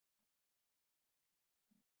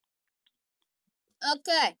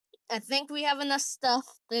Okay, I think we have enough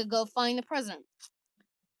stuff to go find the president.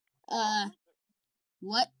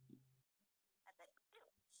 What?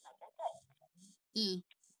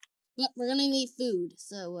 But we're gonna need food,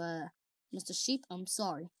 so, Mr. Sheep, I'm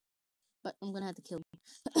sorry. But I'm gonna have to kill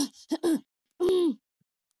you.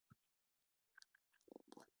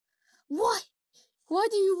 What? Why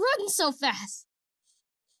do you run so fast?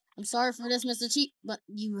 I'm sorry for this, Mr. Sheep, but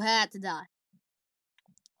you had to die.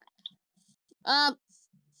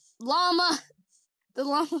 Llama! The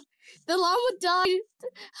llama died!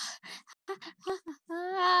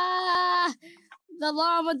 The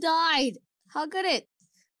llama died! How could it?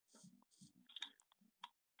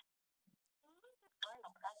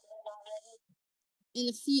 In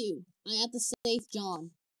a few. I have to save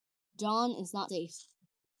John. John is not safe.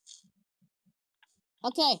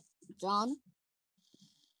 Okay, John.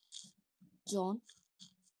 John.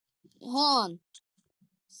 Hold on.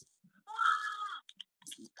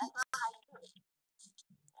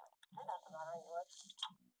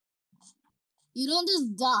 You don't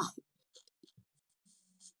just die.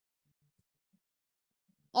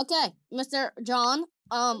 Okay, Mr. John.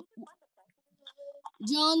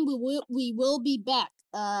 John, we will be back.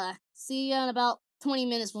 See you in about 20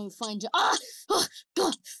 minutes when we find John.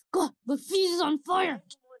 God, the feed is on fire.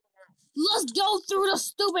 Let's go through the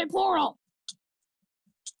stupid portal.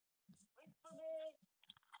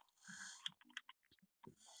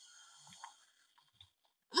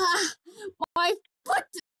 My foot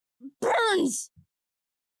burns.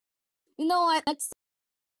 You know what? Next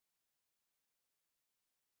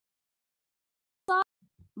time,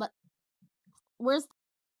 but where's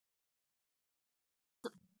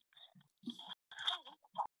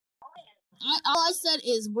all I said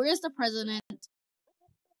is, where's the president?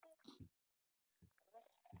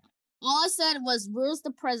 All I said was, where's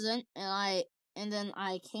the president? And then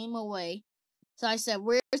I came away. So I said,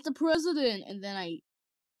 where's the president? And then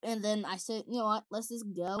I said, you know what? Let's just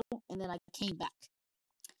go. And then I came back.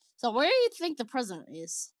 So where do you think the president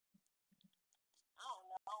is?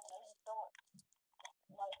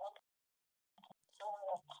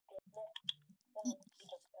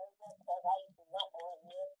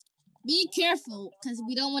 Be careful, because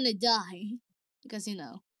we don't want to die. Because, you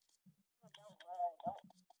know.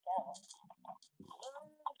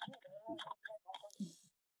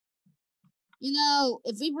 You know,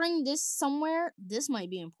 if we bring this somewhere, this might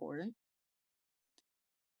be important.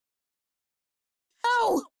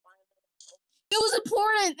 No! It was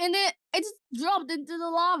important, and it just dropped into the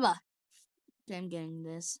lava. Okay, I'm getting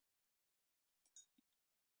this.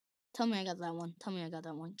 Tell me I got that one. Tell me I got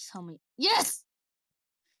that one. Tell me. Yes!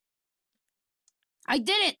 I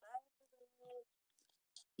did it!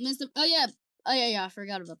 Mr. Oh yeah, I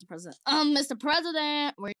forgot about the president. Mr.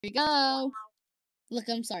 President, where you go? Look,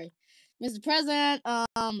 I'm sorry. Mr. President,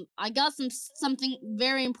 I got something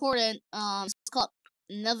very important. It's called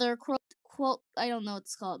another quote. I don't know what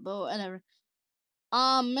it's called, but whatever.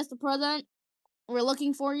 Mr. President, we're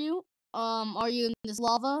looking for you. Are you in this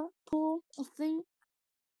lava pool of thing?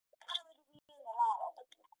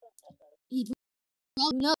 He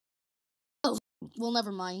probably knows. Well,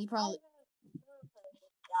 never mind. He probably.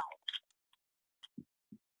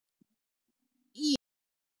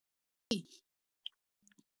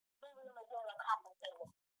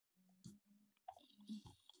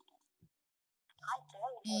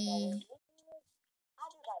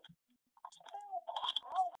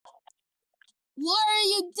 Why are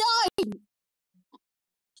you dying?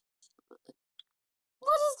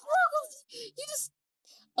 What is wrong with you? You just.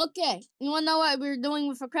 Okay, you wanna know what we're doing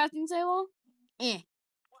with a crafting table?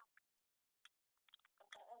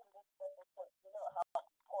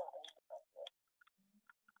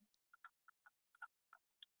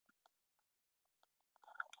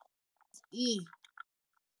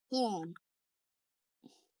 Hold on.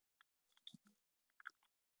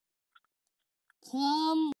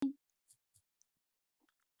 Come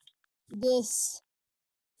this.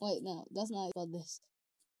 Wait, no, that's not about this.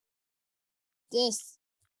 This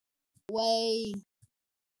way,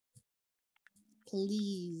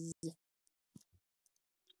 please.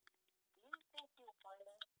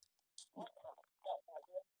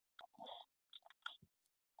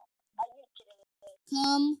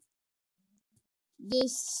 Come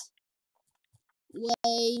this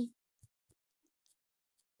way,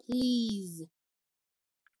 please.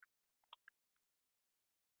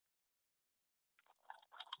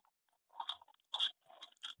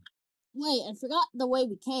 Wait, I forgot the way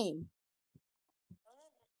we came.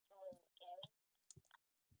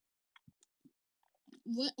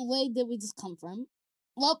 What way did we just come from?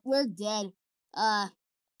 Well, we're dead.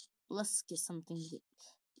 Let's get something.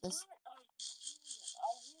 Let's.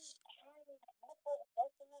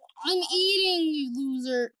 I'm eating, you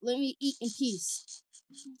loser. Let me eat in peace.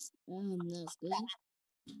 That's good.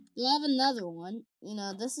 Do I have another one? You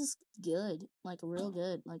know, this is good. Like, real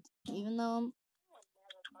good. Like, even though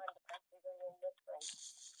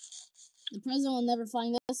the president will never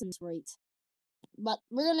find this in this rate. But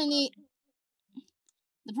we're gonna need...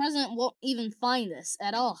 The president won't even find this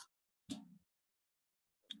at all.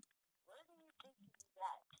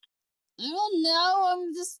 I don't know.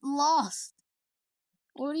 I'm just lost.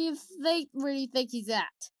 Where do you think he's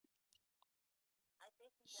at? I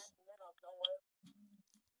think he's at the middle somewhere.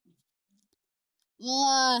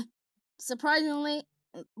 Well, surprisingly,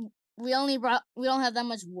 we don't have that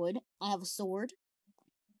much wood. I have a sword.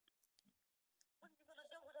 What are you gonna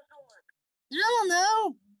do with a sword? I don't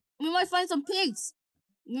know. We might find some pigs.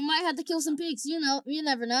 We might have to kill some pigs. You know, you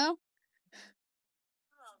never know.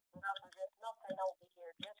 Nothing over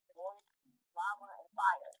here, just wood, lava, and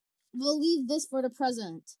fire. We'll leave this for the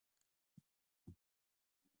president.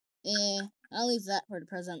 I'll leave that for the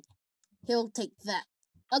president. He'll take that.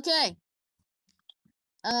 Okay.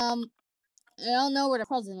 I don't know where the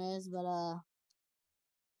president is, but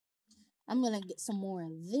I'm gonna get some more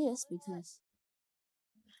of this because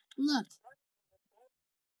look,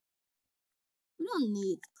 we don't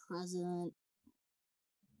need the president.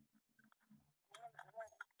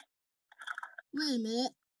 Wait a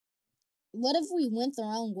minute. What if we went the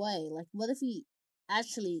wrong way? Like, what if we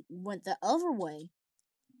actually went the other way?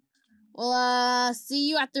 Well, see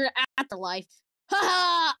you after the afterlife.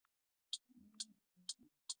 Ha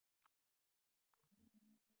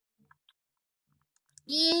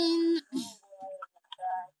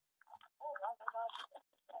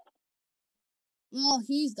Well,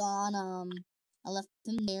 he's gone. I left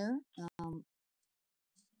him there. And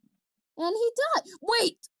he died.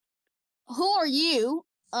 Wait! Who are you?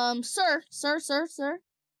 Sir. Sir. Sir,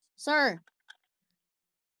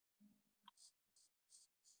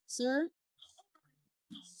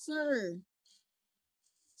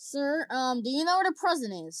 do you know where the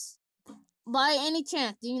president is? By any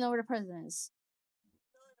chance, do you know where the president is?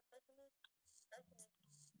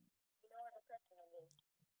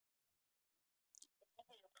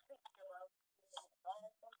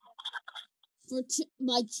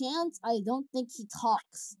 By chance, I don't think he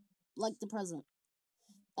talks like the president.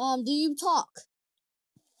 Do you talk?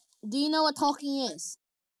 Do you know what talking is?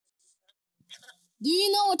 Do you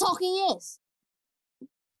know what talking is? I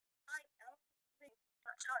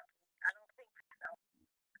don't think so.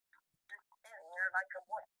 Just standing there like a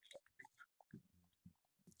boy.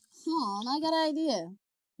 Hold on, I got an idea.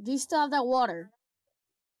 Do you still have that water?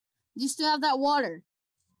 Do you still have that water?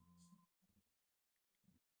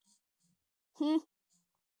 No, I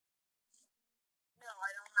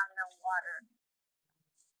don't have no water.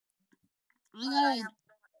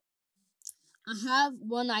 I have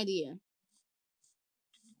one idea.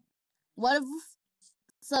 What if...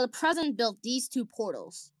 So the president built these two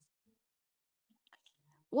portals.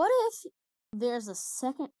 What if there's a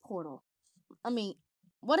second portal? I mean,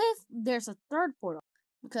 what if there's a third portal?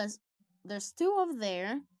 Because there's two over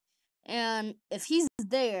there, and if he's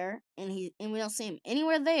there and we don't see him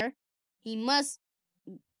anywhere there, he must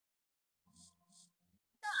die.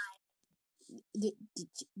 Did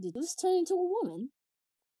you just turn into a woman?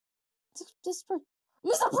 Mr. President!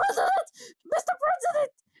 Mr.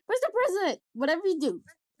 President! Mr. President! Whatever you do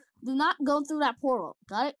not go through that portal.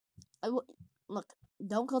 Got it? Look,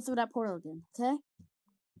 don't go through that portal again, okay?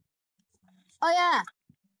 Oh yeah!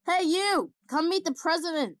 Hey you! Come meet the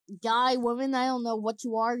president! Guy, woman, I don't know what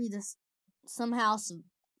you are. You just somehow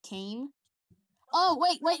came. Oh,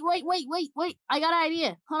 wait! I got an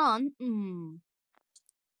idea. Hold on.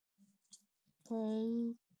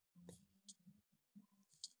 Okay.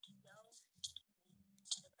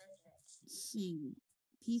 See.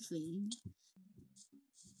 Peefing.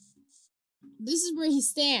 This is where he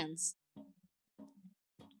stands.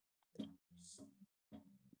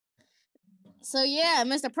 So yeah,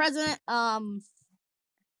 Mr. President,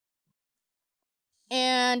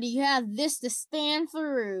 and you have this to stand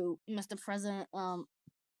through, Mr. President,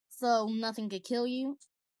 so nothing could kill you.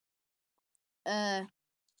 Don't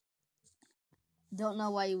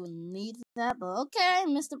know why you would need that, but okay,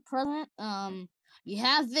 Mr. President, you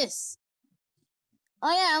have this.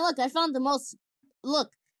 Oh yeah, look, I found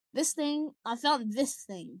this thing, I found this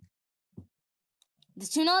thing.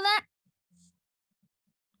 Did you know that?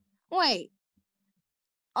 Wait.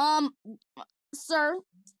 Sir,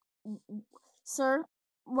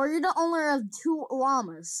 were you the owner of 2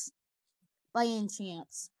 llamas? By any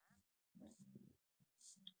chance?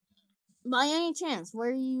 By any chance,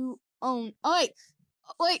 were you own... Oh,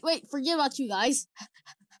 wait, forget about you guys.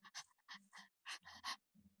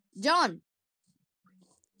 John,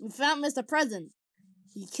 we found Mr. President.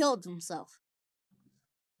 He killed himself.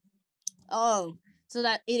 Oh, so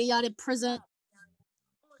that idiotic president.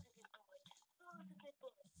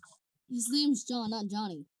 His name's John, not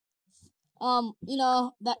Johnny. You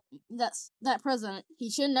know that president. He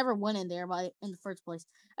should never went in there in the first place.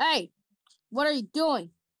 Hey, what are you doing?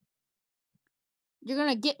 You're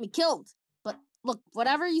gonna get me killed. But look,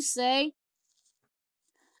 whatever you say.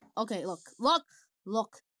 Okay, look.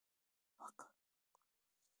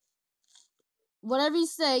 Whatever you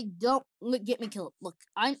say, don't get me killed. Look,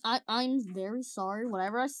 I'm very sorry.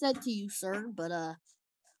 Whatever I said to you, sir. But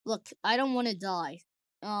look, I don't want to die.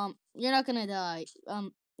 You're not gonna die.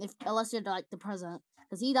 Unless you're like the president,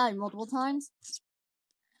 because he died multiple times.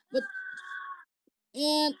 But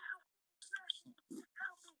and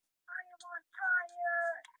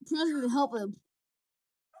President, help him.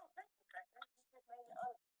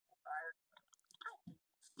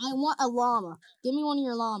 I want a llama. Give me one of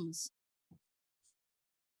your llamas.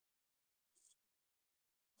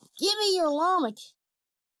 Give me your llama.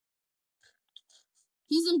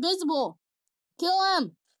 He's invisible. Kill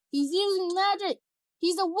him. He's using magic.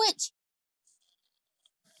 He's a witch.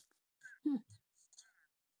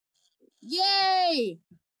 Yay!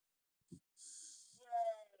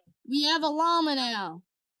 We have a llama now.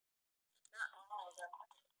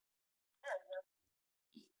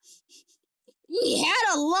 We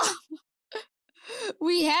had a llama.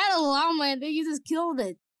 We had a llama and then you just killed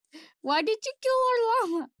it. Why did you kill our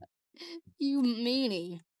llama? You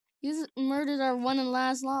meanie. You just murdered our one and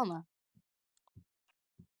last llama.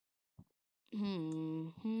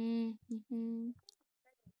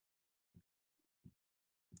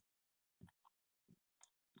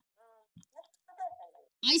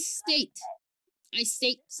 I state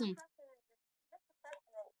some. Don't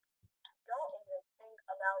even think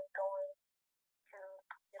about going to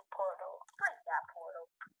the portal. Break that portal.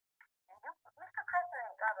 Mr.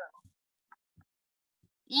 President got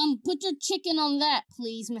Put your chicken on that,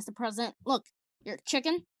 please, Mr. President. Look, your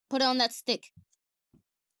chicken. Put it on that stick.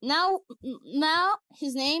 Now,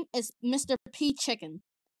 his name is Mr. P. Chicken.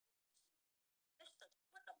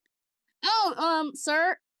 Oh,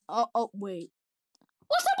 sir. Oh, wait.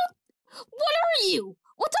 What are you?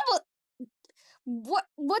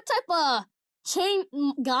 What type of chain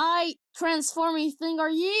guy transforming thing are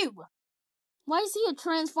you? Why is he a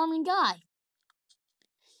transforming guy?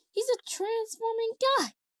 He's a transforming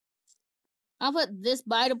guy. I'll put this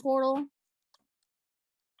by the portal.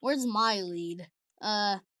 Where's my lead?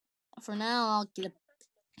 For now, I'll get a...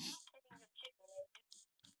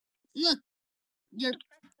 Look, you're...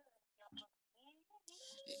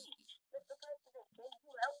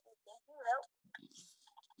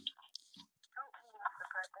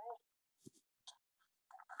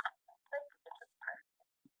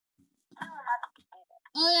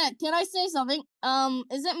 Oh yeah, can I say something?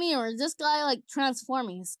 Is it me or is this guy like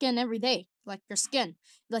transforming his skin every day? Like your skin.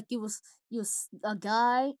 Like you was a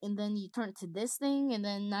guy and then you turned to this thing and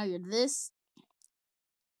then now you're this.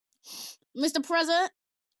 Mr. President,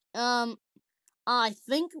 I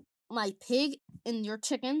think my pig and your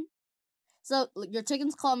chicken. So your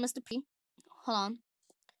chicken's called Mr. P. Hold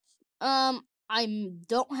on. I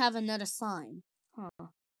don't have another sign. Huh.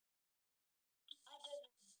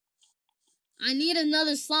 I need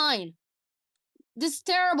another sign. This is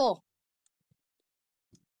terrible.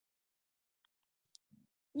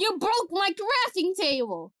 You broke my crafting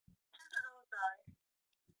table.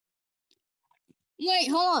 Wait,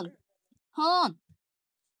 hold on.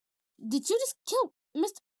 Did you just kill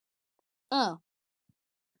Mr. Oh.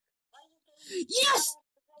 Yes!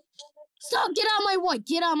 Stop! Get out of my way!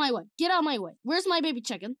 Get out of my way! Get out of my way! Where's my baby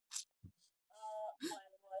chicken?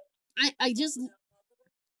 I just...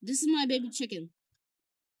 This is my baby chicken.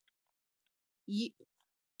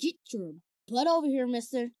 Get your butt over here,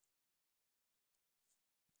 mister.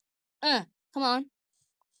 Come on.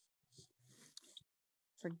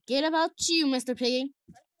 Forget about you, Mr. Piggy.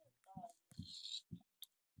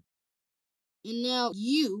 And now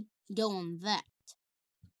you go on that.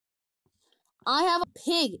 I have a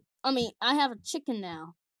pig. I have a chicken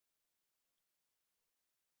now.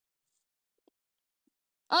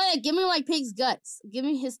 Oh yeah, give me my pig's guts. Give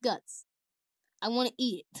me his guts. I want to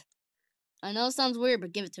eat it. I know it sounds weird,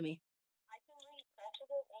 but give it to me.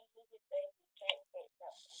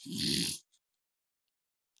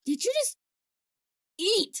 Did you just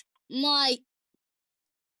eat my...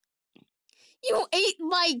 You ate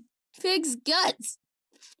my pig's guts.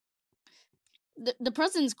 The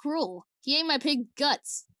president's cruel. He ate my pig's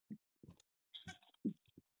guts.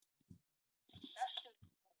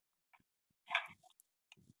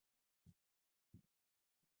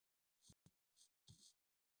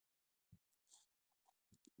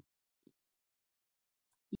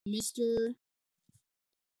 Mr.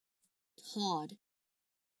 Todd.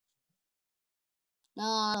 No,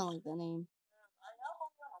 I don't like that name.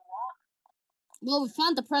 Well, we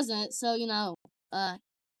found the president, so you know,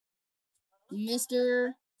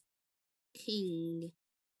 Mr. King.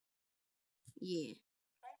 Yeah.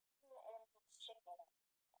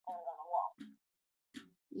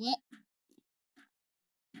 What?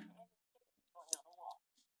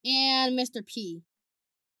 And Mr. P.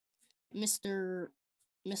 Mr.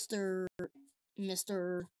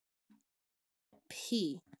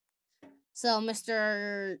 P. So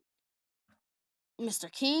Mr.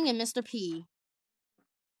 King and Mr. P.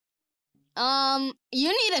 You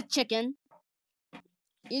need a chicken.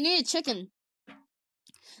 You need a chicken.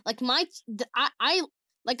 Like I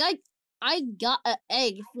got an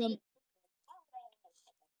egg from.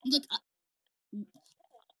 Look,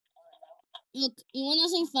 look. You want to know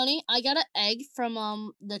something funny? I got an egg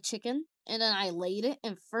from the chicken, and then I laid it,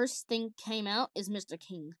 and first thing came out is Mr.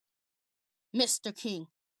 King. Mr. King,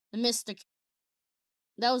 the Mr.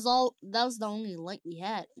 That was all. That was the only light we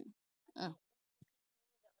had. Oh.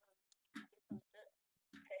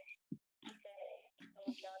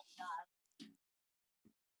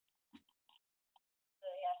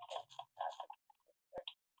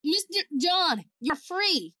 Mr. John, you're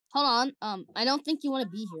free. Hold on. I don't think you want to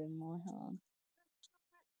be here anymore. Hold on.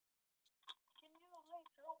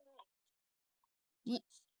 What?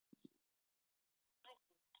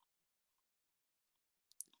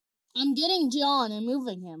 I'm getting John and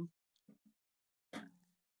moving him.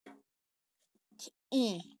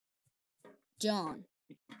 John.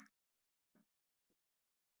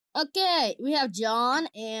 Okay, we have John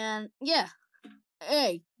and yeah.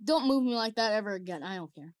 Hey, don't move me like that ever again. I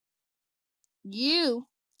don't care. You.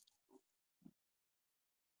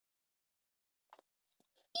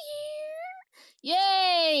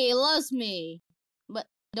 Yay, it loves me. But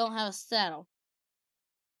I don't have a saddle.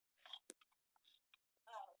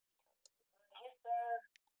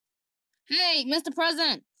 Hey, Mr.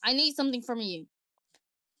 President, I need something from you.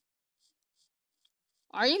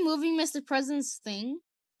 Are you moving Mr. President's thing?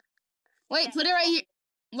 Wait, put it right here.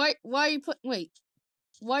 Why are you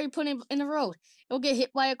putting it in the road? It'll get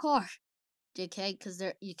hit by a car. JK, because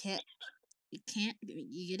you can't,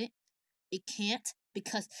 you get it? It can't,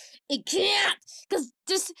 because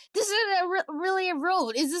this isn't really a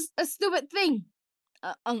road. It's just a stupid thing.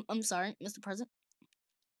 I'm sorry, Mr. President.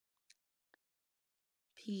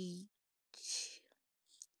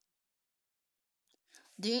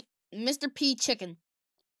 Mr. P Chicken.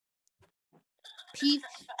 P.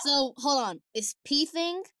 So hold on. It's P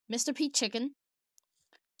thing, Mr. P Chicken,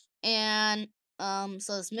 and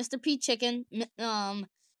so it's Mr. P Chicken,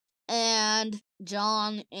 and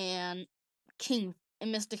John and King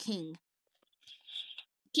and Mr. King.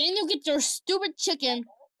 Can you get your stupid chicken?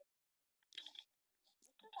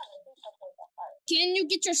 Can you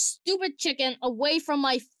get your stupid chicken away from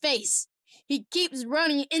my face? He keeps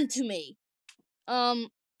running into me.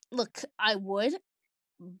 Look, I would,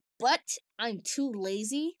 but I'm too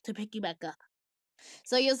lazy to pick you back up.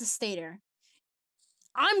 So here's the stater.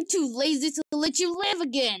 I'm too lazy to let you live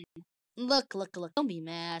again. Look, don't be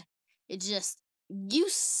mad. It's just, you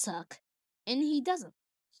suck, and he doesn't.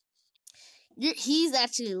 He's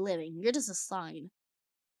actually living. You're just a sign.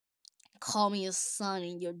 Call me a son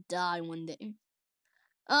and you'll die one day.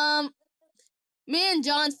 Me and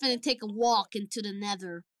John's finna take a walk into the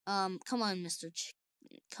nether. Come on,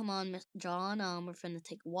 come on, John. We're finna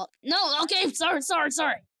take a walk. No, okay, sorry.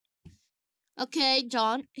 Okay,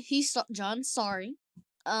 John. John, sorry.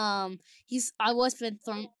 I was been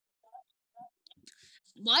thrown.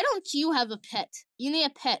 Why don't you have a pet? You need a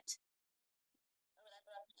pet.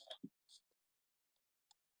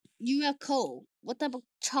 You have coal. What type of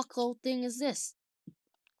chocolate thing is this?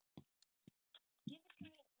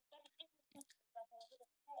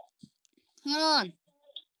 Hold on.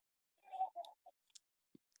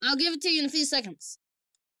 I'll give it to you in a few seconds.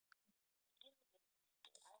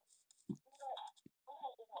 What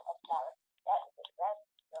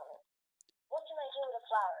can I do with a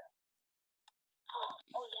flower?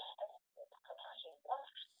 Oh, yes.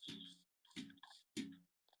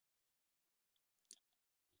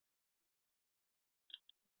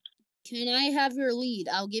 Can I have your lead?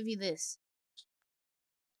 I'll give you this.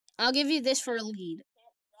 I'll give you this for a lead.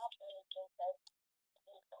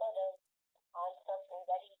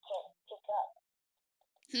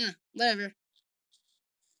 Huh, whatever.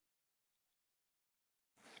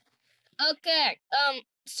 Okay,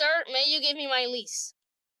 sir, may you give me my lease?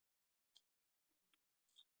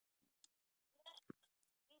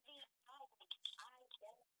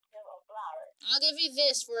 I'll give you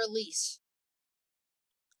this for a lease.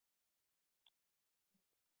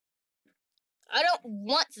 I don't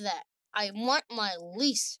want that. I want my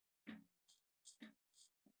lease.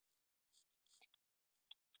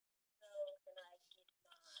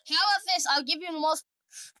 How about this? I'll give you the most.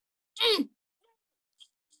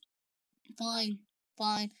 Fine,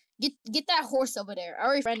 fine. Get that horse over there. I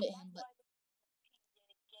already friended him, but.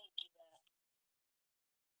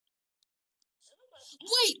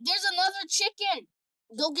 Wait, there's another chicken.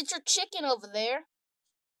 Go get your chicken over there.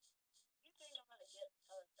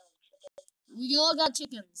 We all got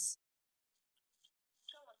chickens.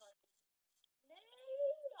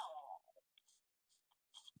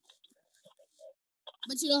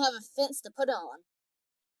 But you don't have a fence to put on.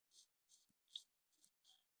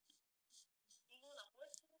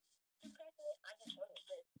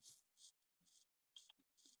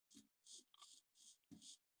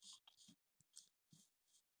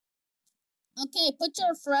 Okay, put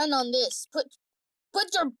your friend on this. Put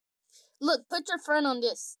your friend on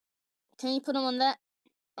this. Can you put him on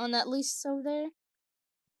that leash over there?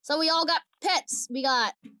 So we all got pets. We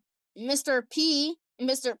got Mr. P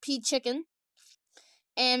Chicken,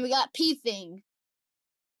 and we got P Thing.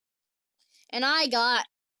 And I got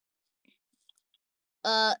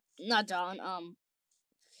not John,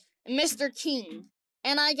 Mr. King.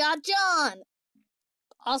 And I got John.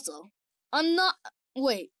 Also, I'm not.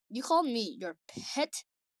 Wait, you called me your pet?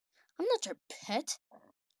 I'm not your pet.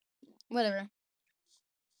 Whatever.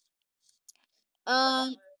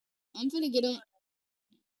 I'm gonna get on.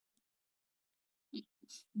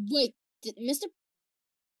 Wait, did Mr.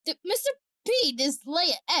 P just lay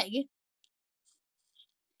an egg?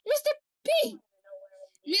 Mr. P!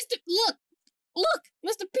 Look!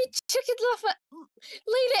 Mr. P Chicken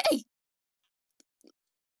laid an egg.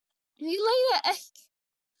 He laid an egg.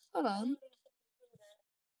 Hold on.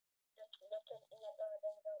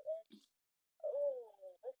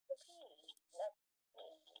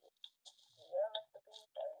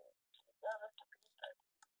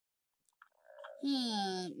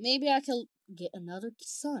 Maybe I can get another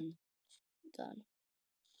son. God.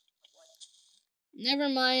 Never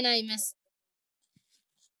mind, I missed.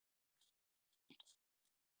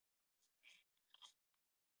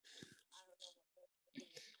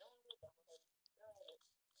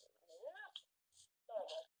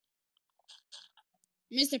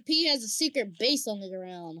 Mr. P has a secret base on the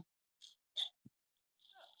ground.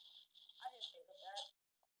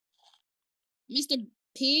 Mr.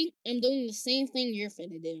 P, I'm doing the same thing you're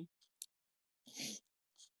finna do.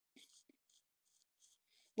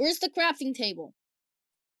 Where's the crafting table?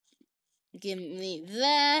 Give me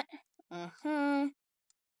that.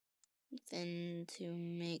 Then to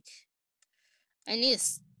make... I need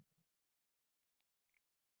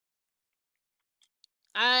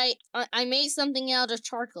I made something out of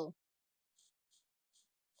charcoal.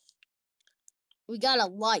 We got a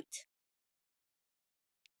light.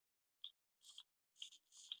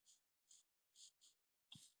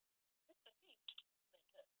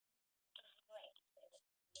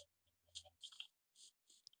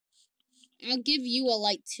 I'll give you a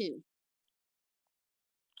light too.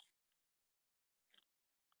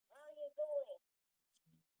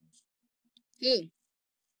 Who?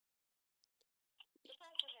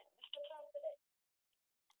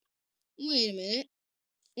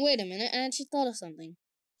 Wait a minute, I actually thought of something.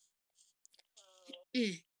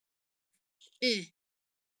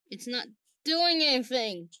 It's not doing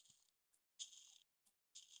anything.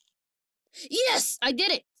 Yes! I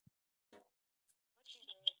did it!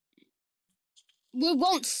 We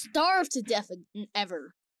won't starve to death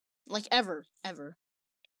ever. Like, ever.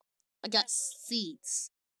 I got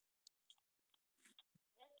seeds.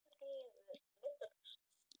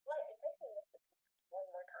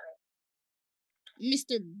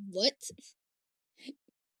 Mr. What?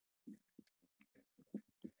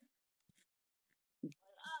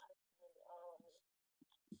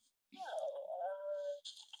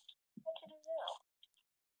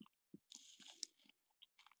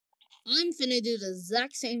 I'm finna do the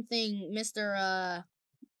exact same thing Mr.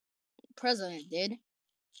 President did.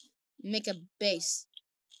 Make a base.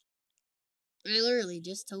 I literally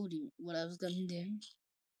just told you what I was gonna do.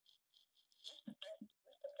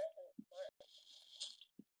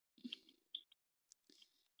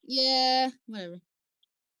 Yeah, whatever.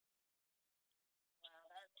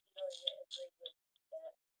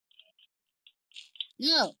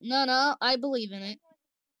 No, I believe in it.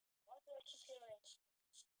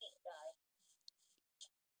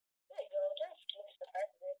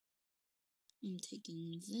 I'm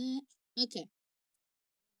taking that. Okay.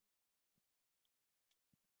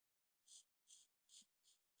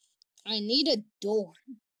 I need a door.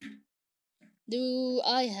 Do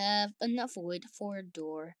I have enough wood for a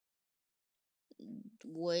door?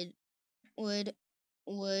 wood,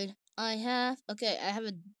 wood. I have. Okay, I have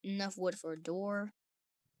enough wood for a door.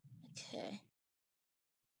 Okay.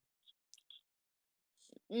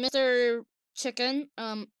 Mr. Chicken,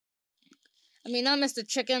 I mean, not Mr.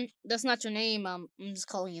 Chicken. That's not your name. I'm just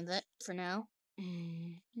calling you that for now.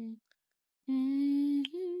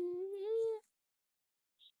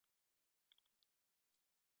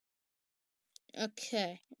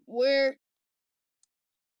 Okay, where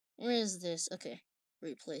is this? Okay,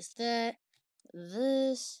 replace that.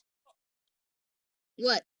 This.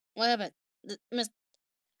 What? What happened?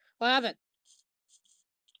 What happened?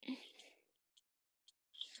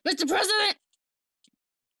 Mr. President!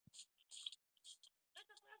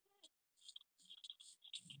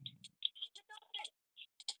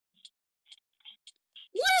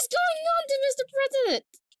 What is going on to Mr. President?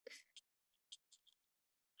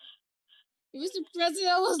 Mr.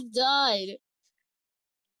 President almost died.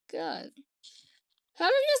 God. How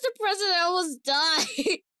did Mr. President almost die?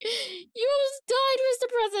 You almost died, Mr.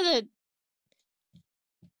 President.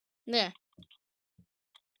 There.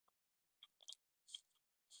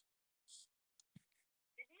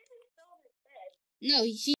 Did you even fill his bed? No,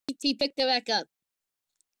 he picked it back up.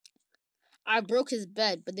 I broke his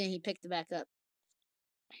bed, but then he picked it back up.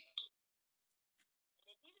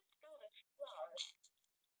 Did you even fill his flowers?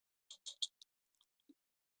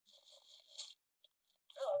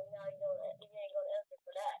 Oh, no, you ain't gonna answer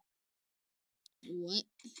for that. What?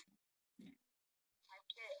 I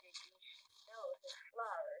said, did you fill his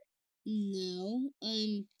flowers? No,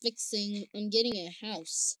 I'm getting a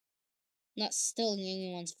house. Not stealing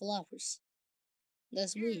anyone's flowers.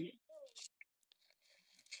 That's weird.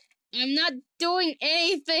 I'm not doing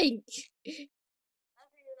anything! How do you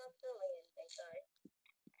not stealing anything, sorry?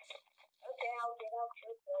 Okay, I'll get out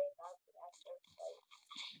your place after that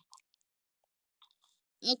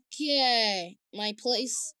place. Okay, my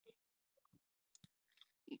place.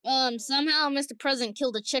 Somehow Mr. President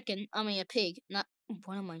killed a chicken. I mean, a pig. Not,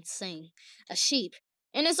 what am I saying? A sheep.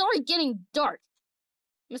 And it's already getting dark.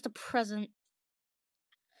 Mr. President.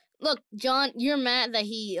 Look, John, you're mad that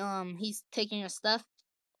he's taking your stuff.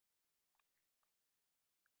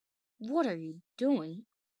 What are you doing?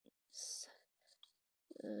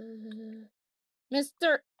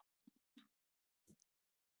 Mr.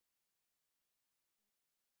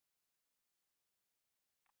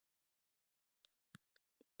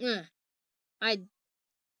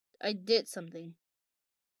 I did something.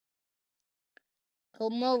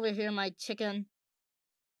 Come over here, my chicken.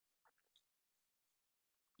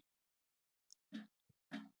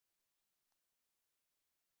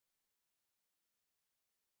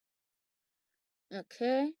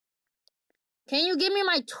 Okay. Can you give me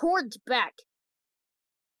my torch back?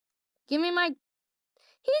 Give me my...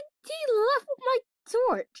 He left with my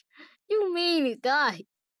torch. You mean he died?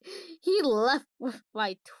 He left with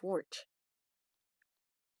my torch.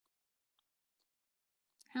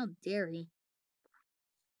 How dare he?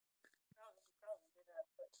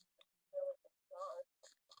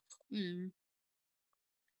 Yeah.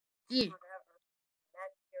 Whatever.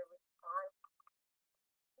 That's your response.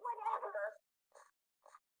 Whatever.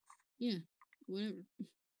 Yeah, whatever.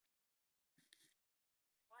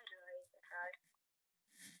 Why do I eat the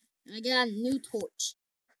house? I got a new torch.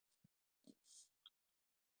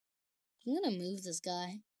 I'm gonna move this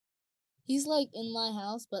guy. He's like in my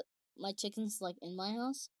house, but my chicken's like in my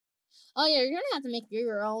house. Oh yeah, you're gonna have to make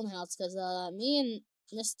your own house, cause me and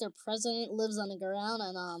Mr. President lives on the ground,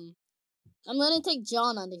 and I'm gonna take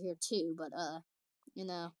John under here too, but you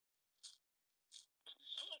know.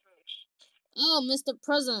 Oh, Mr.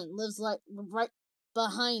 President lives like right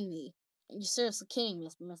behind me. You're seriously kidding me,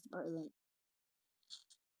 Mr. President.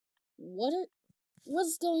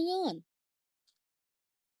 What's going on?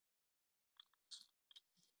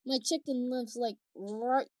 My chicken lives like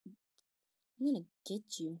right. I'm gonna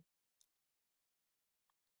get you.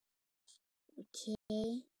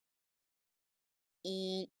 Okay.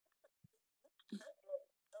 And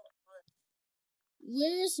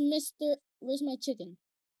where's my chicken?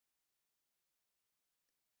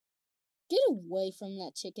 Get away from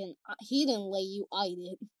that chicken. He didn't lay you, I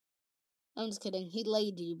did. I'm just kidding. He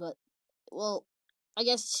laid you, but, well, I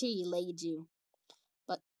guess she laid you.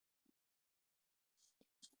 But,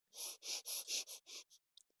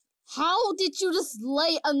 how did you just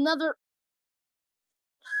lay another...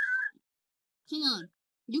 Come on.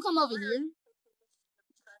 You come over here.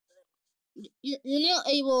 You're not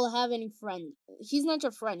able to have any friend. He's not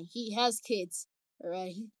your friend. He has kids,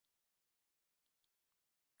 alright?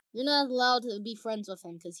 You're not allowed to be friends with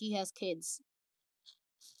him because he has kids.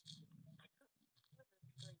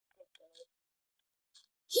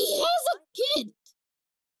 He has a kid.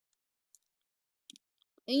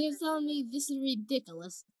 And you're telling me this is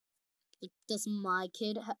ridiculous. Like, does my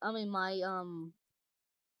kid,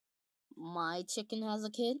 my chicken has a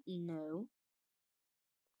kid? No.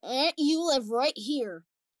 And you live right here.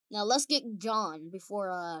 Now let's get John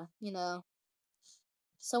before,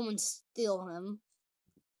 someone steal him.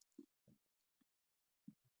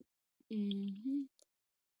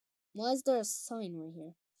 Why is there a sign right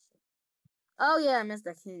here? Oh yeah,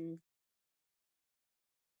 Mr. King.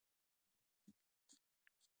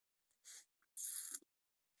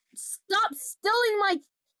 Stop stealing my...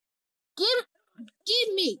 Give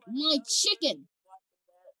me my chicken!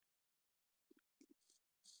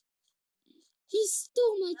 He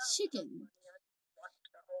stole my chicken.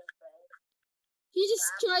 He just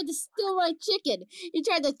tried to steal my chicken. He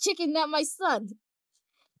tried to chicken-nap my son.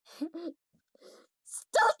 Stop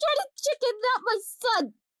trying to chicken-nap my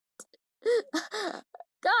son!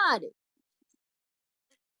 God!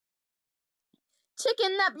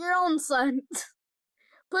 Chicken-nap your own son.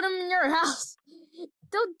 Put him in your house.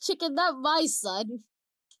 Don't chicken-nap my son.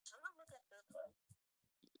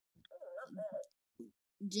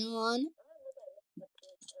 John.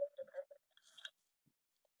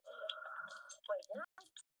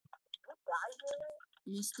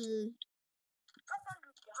 Mr.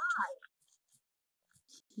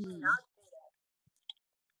 King.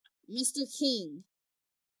 Mr. King.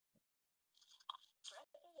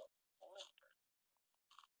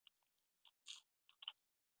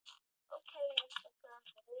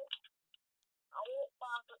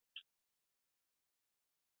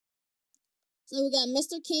 So we got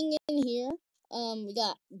Mr. King in here. We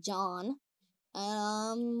got John.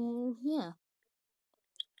 Yeah.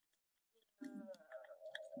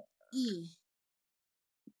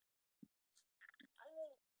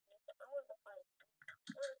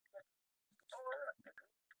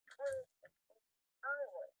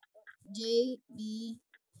 JB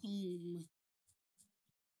Home.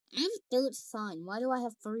 I have a third sign. Why do I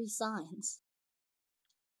have 3 signs?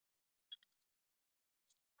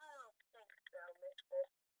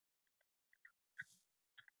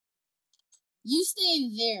 You stay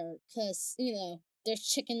in there, cause, there's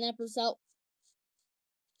chicken nappers out.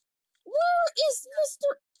 Where is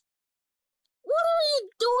Mr. What are you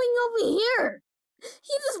doing over here?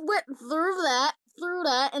 He just went through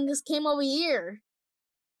that, and just came over here.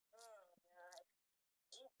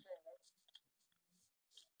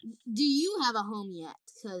 Do you have a home yet?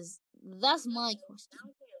 Cause that's my question.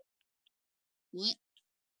 What?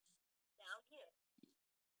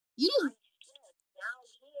 You don't.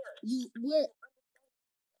 You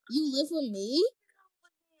live with me?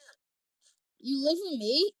 You live with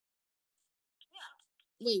me?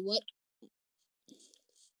 Wait, what?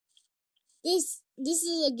 This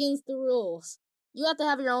is against the rules. You have to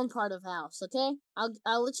have your own part of the house, okay?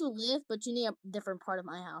 I'll let you live, but you need a different part of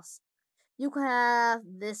my house. You can have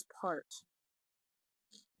this part.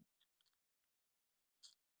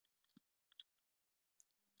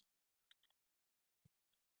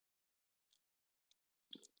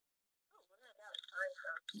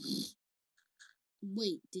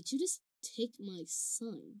 Wait, did you just take my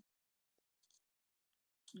sign?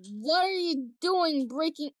 What are you doing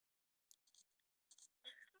breaking...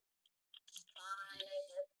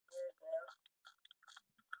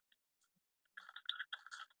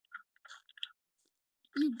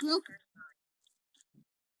 You broke...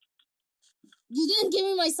 You didn't give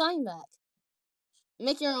me my sign back.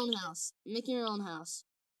 Make your own house. Make your own house.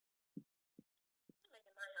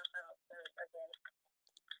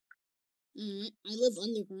 I live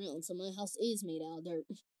underground, so my house is made out of dirt.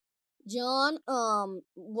 John,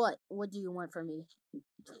 what do you want from me?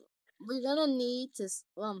 We're gonna need to,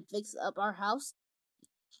 fix up our house.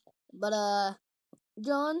 But,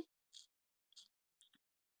 John?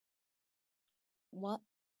 What?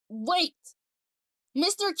 Wait!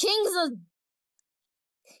 Mr.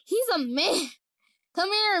 He's a man! Come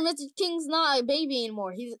here, Mr. King's not a baby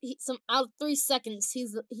anymore. He's out of 3 seconds,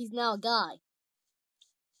 he's now a guy.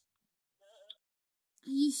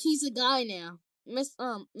 He's a guy now.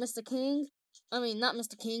 Mr. King? I mean, not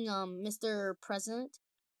Mr. King, Mr. President.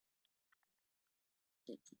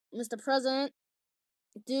 Mr. President,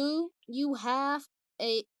 do you have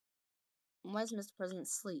a... Why does Mr. President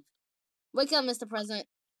sleep? Wake up, Mr. President.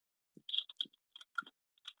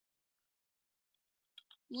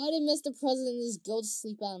 Why did Mr. President just go to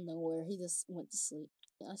sleep out of nowhere? He just went to sleep.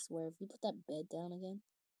 I swear, if you put that bed down again.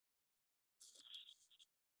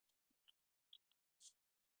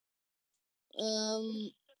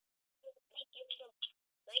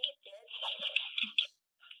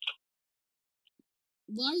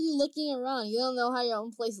 Why are you looking around? You don't know how your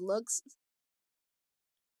own place looks?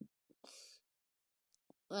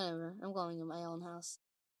 Whatever. I'm going to my own house.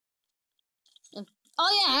 And,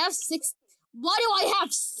 oh yeah, I have 6. Why do I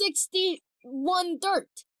have 61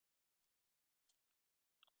 dirt?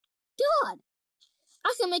 God,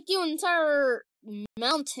 I can make you an entire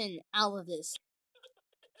mountain out of this.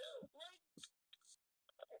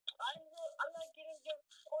 I'm not getting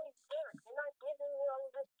you all this dirt. You're not giving me all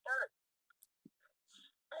this dirt.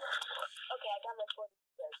 Okay, I got my 40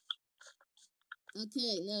 dirt.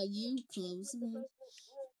 Okay, now you close.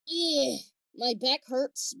 Yeah, my back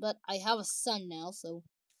hurts, but I have a son now, so.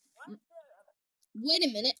 Wait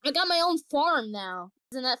a minute, I got my own farm now.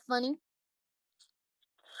 Isn't that funny?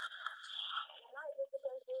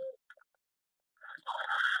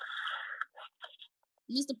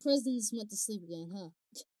 Mr. President just went to sleep again, huh?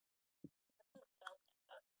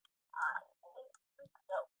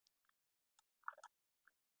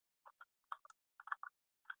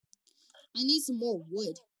 I need some more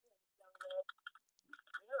wood.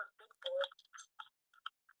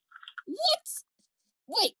 What?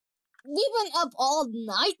 Wait, we went up all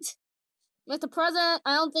night? Mr. President,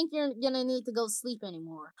 I don't think you're gonna need to go sleep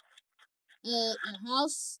anymore. Your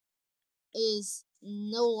house is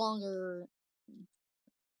no longer...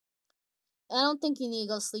 I don't think you need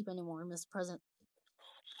to go sleep anymore, Mr. President.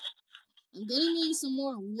 I'm getting you some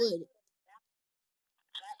more wood.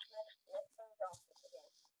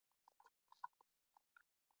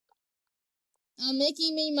 I'm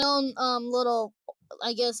making me my own little,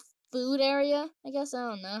 I guess, food area. I guess, I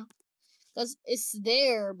don't know. Because it's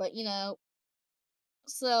there, but, you know.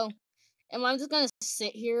 So, am I just gonna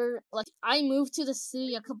sit here? Like, I moved to the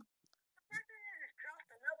city a couple...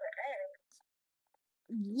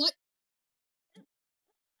 What?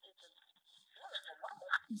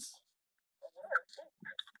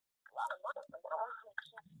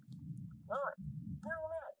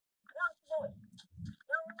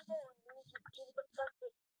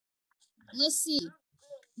 Let's see.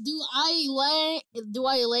 Do I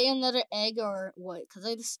lay another egg or what?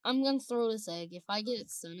 Cause I'm gonna throw this egg. If I get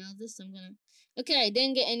sun out of this, I'm gonna. Okay, I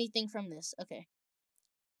didn't get anything from this. Okay.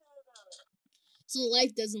 So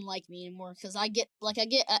life doesn't like me anymore because I get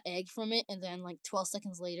an egg from it, and then like 12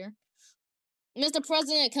 seconds later, Mr.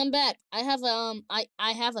 President, come back. I have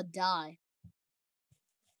I have a dye.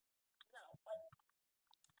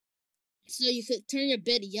 So you could turn your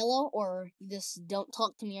bed yellow, or just don't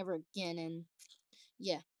talk to me ever again, and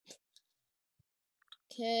yeah.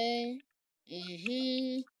 Okay.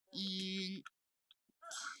 And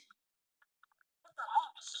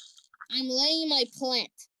I'm laying my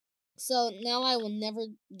plant. So now I will never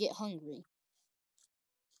get hungry.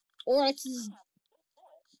 Or I can...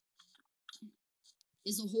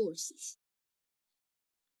 Is a horse.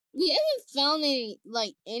 We haven't found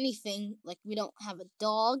anything. Like, we don't have a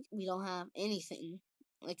dog. We don't have anything.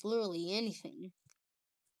 Like, literally anything.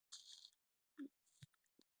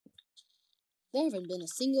 There haven't been a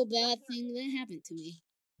single bad thing that happened to me.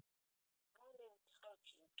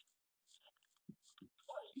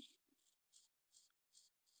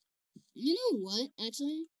 You know what,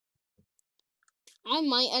 actually? I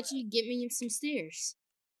might actually get me some stairs.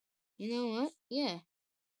 You know what? Yeah.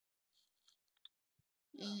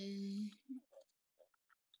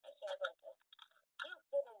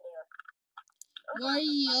 Why are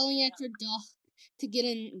you yelling at your dog to get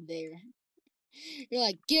in there? You're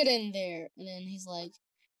like, get in there. And then he's like,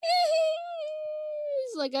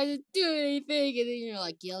 he's like, I didn't do anything. And then you're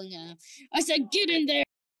like yelling at him. I said, get in there.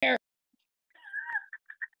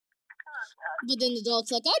 But then the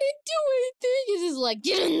dog's like, I didn't do anything. And he's like,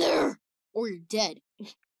 get in there or you're dead.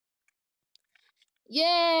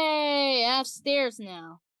 Yay, I have stairs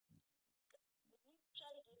now.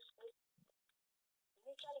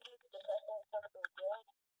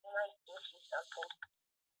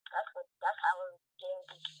 That's how we're getting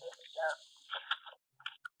these things up.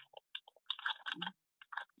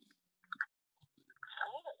 I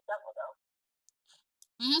need a double though.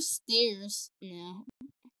 I have stairs now.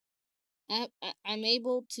 I'm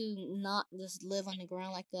able to not just live on the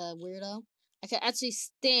ground like a weirdo. I can actually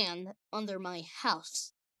stand under my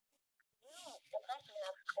house.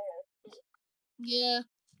 Yeah,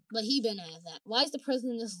 but he been have that. Why is the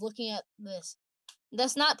president just looking at this?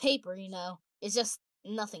 That's not paper, you know. It's just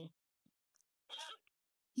nothing.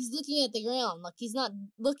 He's looking at the ground. Like, he's not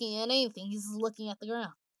looking at anything. He's just looking at the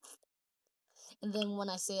ground. And then when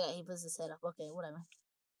I say that, he puts his head up. Okay, whatever.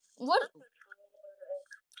 What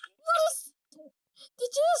is... Did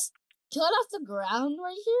you just cut off the ground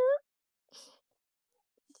right here?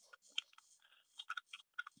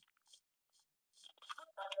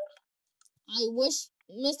 I wish...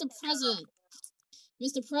 Mr.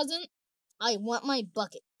 President, I want my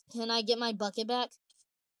bucket. Can I get my bucket back?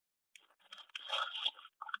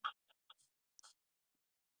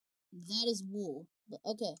 That is wool. But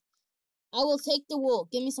okay. I will take the wool.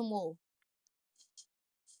 Give me some wool.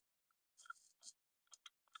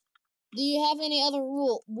 Do you have any other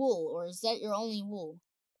wool, or is that your only wool?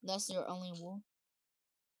 That's your only wool?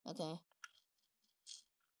 Okay.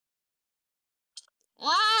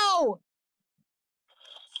 Ow!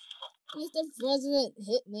 Mr. President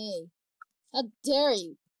hit me. How dare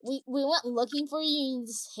you? We went looking for you and you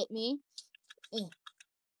just hit me. Ugh.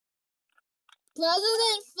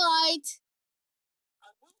 President fight!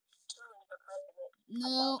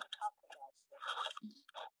 No.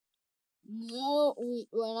 No,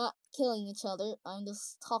 we're not killing each other. I'm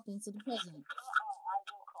just talking to the president.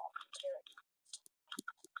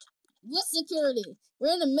 What security?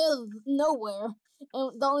 We're in the middle of nowhere,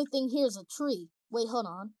 and the only thing here is a tree. Wait, hold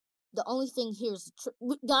on. The only thing here is a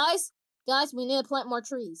tree. Guys, we need to plant more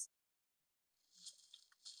trees.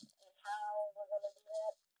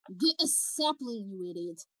 Get a sapling, you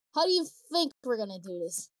idiot. How do you think we're gonna do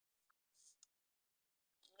this?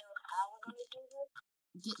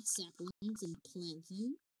 Get saplings and plant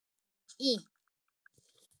them. Eh.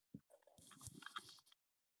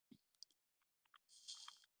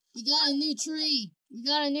 We got a new tree. We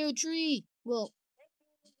got a new tree. Well,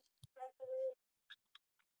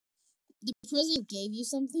 the president gave you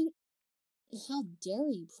something? How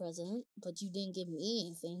dare you, President? But you didn't give me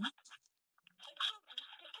anything.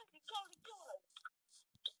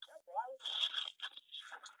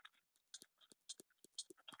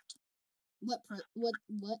 What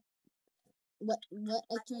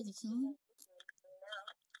I tried to kill him?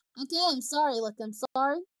 Okay, I'm sorry, look, I'm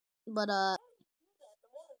sorry. But, I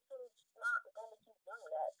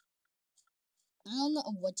don't know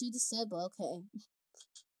what you just said, but okay.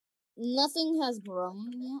 Nothing has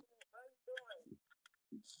grown yet.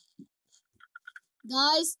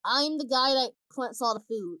 Guys, I'm the guy that plants all the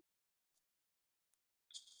food.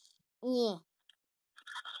 Yeah.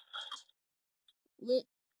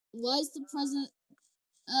 Why is the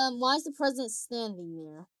president standing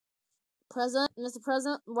there? Mr.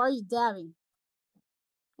 President, why are you dabbing?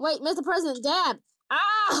 Wait, Mr. President, dab!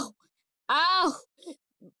 Ow! Ow!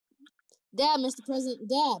 Dab, Mr. President,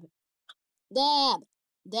 dab! Dab!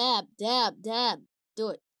 Dab, dab, dab. Do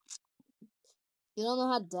it. You don't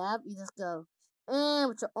know how to dab? You just go,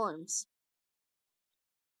 with your arms.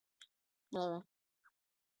 Whatever.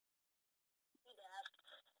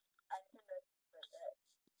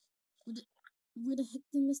 Where the heck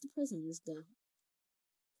did Mr. President just go?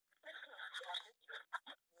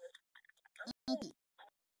 Okay.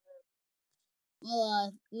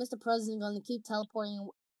 Well, Mr. President gonna keep teleporting.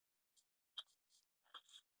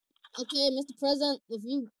 Okay, Mr. President, if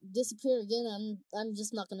you disappear again, I'm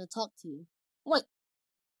just not gonna talk to you. Wait.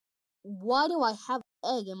 Why do I have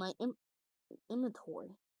egg in my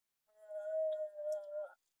inventory?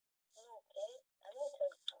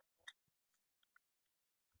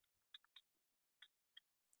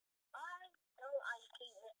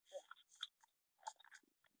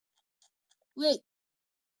 Wait,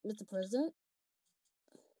 Mr. President?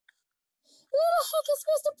 Where the heck is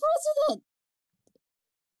Mr. President?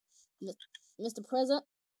 Mr. President?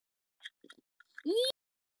 No!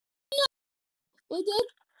 We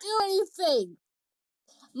didn't do anything!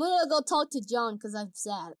 I'm gonna go talk to John because I'm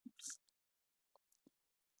sad.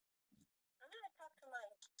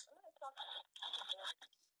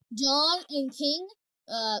 John and King,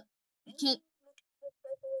 can...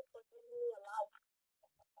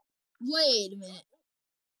 Wait a minute.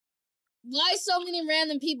 Why so many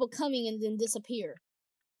random people coming and then disappear?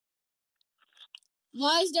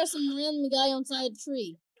 Why is there some random guy outside a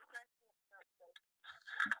tree?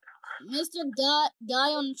 Mr. Guy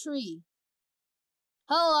on the tree.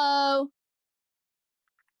 Hello.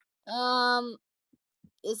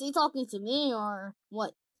 Is he talking to me or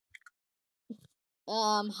what?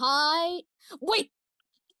 Hi. Wait!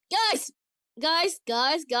 Guys! Why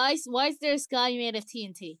is there a sky made of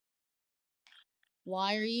TNT?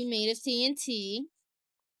 Why are you made of TNT?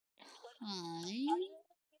 Hi.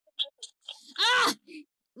 Ah!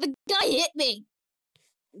 The guy hit me!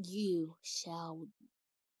 You shall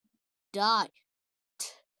die.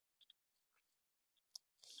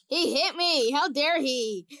 He hit me! How dare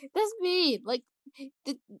he? That's mean. Like,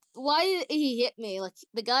 why did he hit me? Like,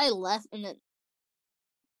 the guy left and then...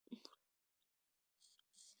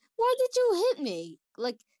 Why did you hit me?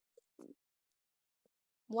 Like,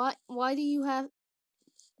 why do you have...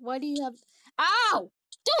 Ow!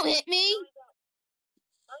 Don't hit me!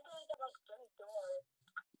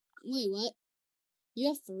 Wait, what? You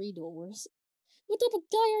have 3 doors? What type of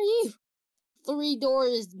guy are you? 3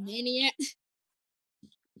 doors, maniac.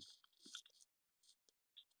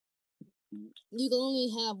 You can only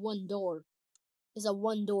have one door. It's a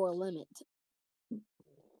one-door limit.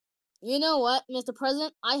 You know what, Mr.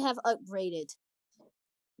 President? I have upgraded.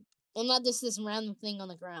 And not just this random thing on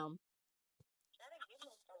the ground.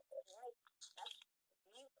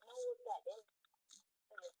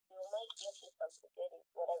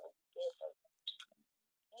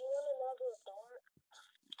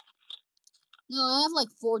 No, I have like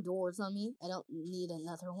 4 doors on me. I don't need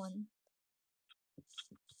another one.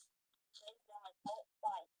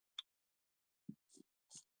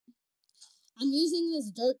 I'm using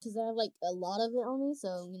this dirt because I have like a lot of it on me,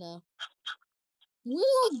 so you know. Where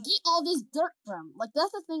do I get all this dirt from? Like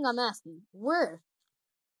that's the thing I'm asking. Where?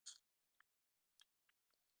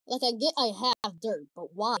 Like I have dirt,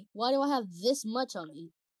 but why? Why do I have this much on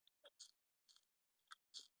me?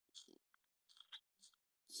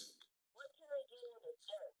 What can I do with the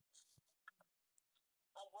dirt?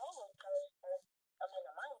 Like Roman in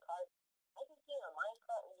a minecart. I can see a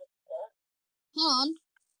minecart with dirt. Hold on.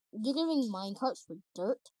 You're giving minecarts for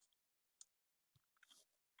dirt?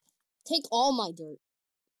 Take all my dirt.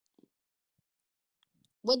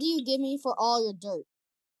 What do you give me for all your dirt?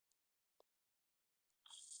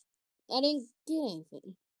 I didn't get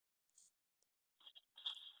anything.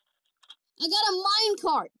 I got a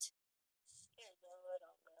minecart! Here, go right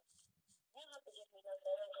on there. You don't have to give me those.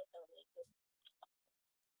 I don't get those.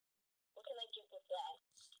 What can I give with that?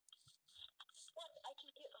 What? I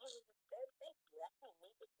can get all of the dirt? Thank you. That's what I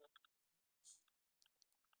needed.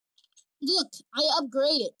 Look, I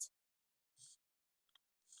upgraded.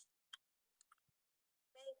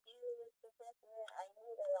 Thank you, Mr. President. I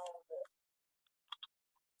needed all of this.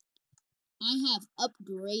 I have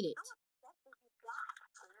upgraded.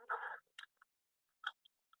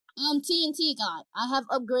 TNT guy, I have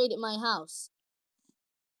upgraded my house.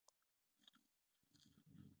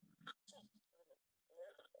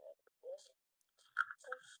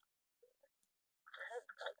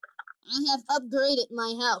 I have upgraded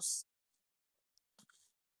my house.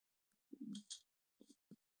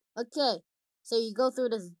 Okay, so you go through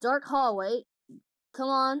this dark hallway. Come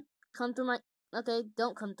on, come through my... Okay,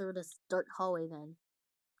 don't come through this dark hallway then.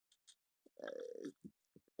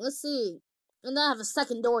 Let's see. And I have a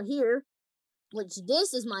second door here, which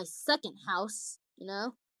this is my second house, you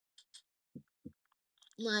know.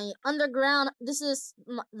 My underground, this is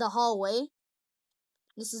the hallway.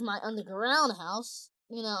 This is my underground house.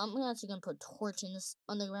 You know, I'm actually gonna put a torch in this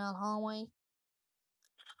underground hallway.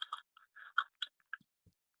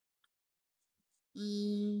 I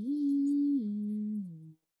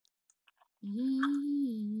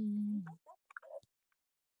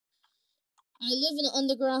live in an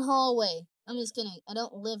underground hallway. I'm just kidding. I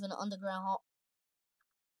don't live in an underground hall.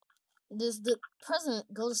 Does the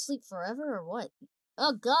president go to sleep forever or what?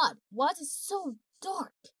 Oh God, why is it so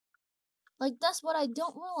dark? Like, that's what I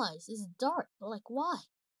don't realize. It's dark. But like, why?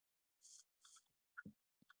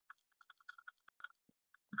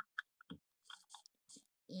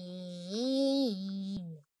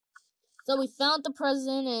 So we found the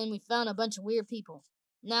president and we found a bunch of weird people.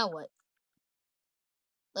 Now what?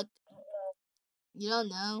 Like, you don't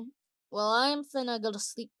know? Well, I'm finna go to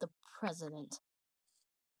sleep, the president.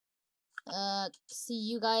 See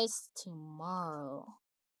you guys tomorrow.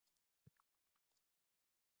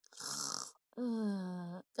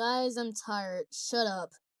 Guys, I'm tired. Shut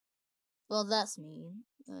up. Well, that's mean.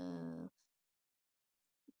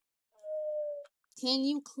 Can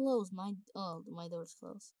you close my... Oh, my door's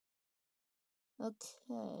closed.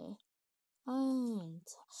 Okay.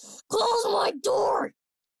 Close my door!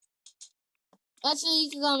 Actually, you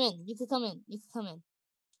can come in. You can come in. You can come in.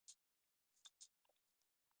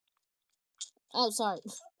 Oh, sorry.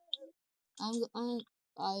 I'm tired.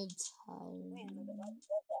 I'm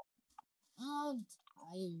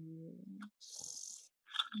tired.